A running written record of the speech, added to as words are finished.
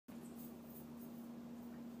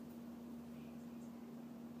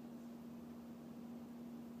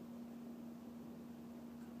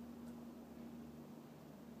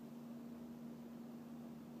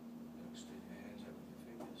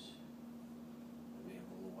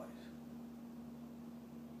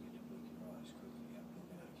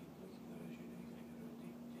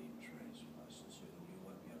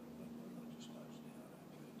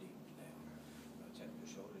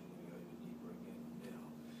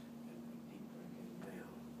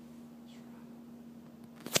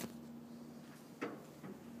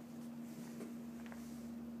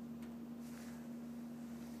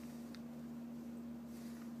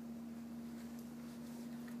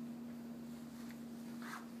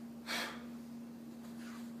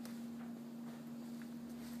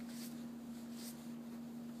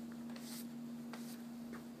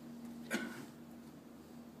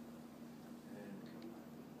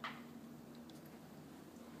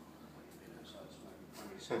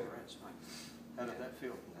cigarettes, mate. How did that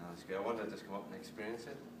feel? No, it's good. I wanted to just come up and experience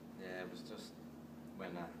it. Yeah, it was just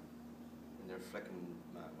when they were flicking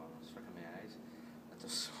my, well, I was flicking my eyes. I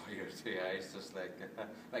just saw your two eyes, just like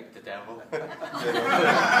the devil.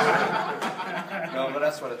 No, but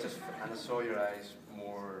that's what it just. And I saw your eyes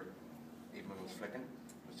more, even when I was flicking.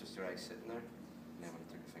 It was just your eyes sitting there. And then when I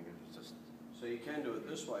took the fingers, it was just. So you can do it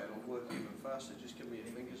this way, it'll work even faster. Just give me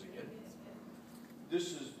your fingers again.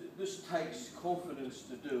 This takes confidence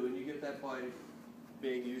to do, and you get that by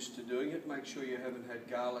being used to doing it. Make sure you haven't had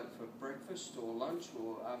garlic for breakfast or lunch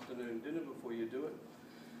or afternoon dinner before you do it.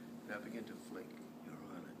 Now begin to flick your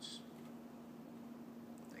eyelids.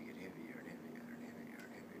 They get heavier and heavier and heavier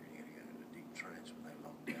and heavier. You're going to go into a deep trance when they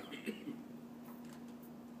lock down.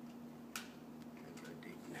 And go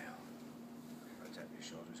deep now. Tap your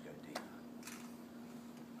shoulders, go deeper.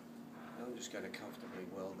 Now I'm just going to comfortably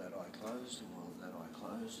weld that eye closed and weld that eye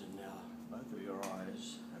closed, and now both of your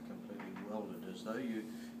eyes are completely welded as though you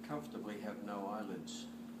comfortably have no eyelids.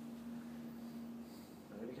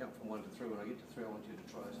 I'm going to count from 1 to 3. When I get to 3, I want you to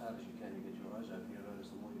try as hard as you can to get your eyes open. You'll notice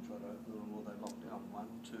the more you try to open them, the more they lock down. 1,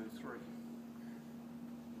 2, 3.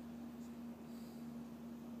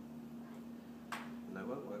 And they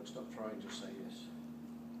won't work. Stop trying, just say yes.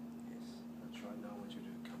 Yes. That's right. Now I want you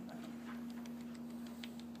to come back.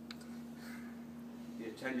 The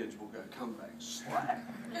Italians will go, come back, slap.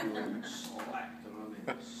 Slapped, and I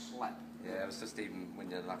mean slap. Yeah, it was just even when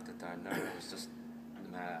you locked it down there, it was just,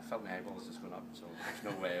 I felt my eyeballs just going up, so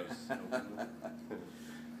there's no way I was.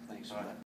 Thanks for that.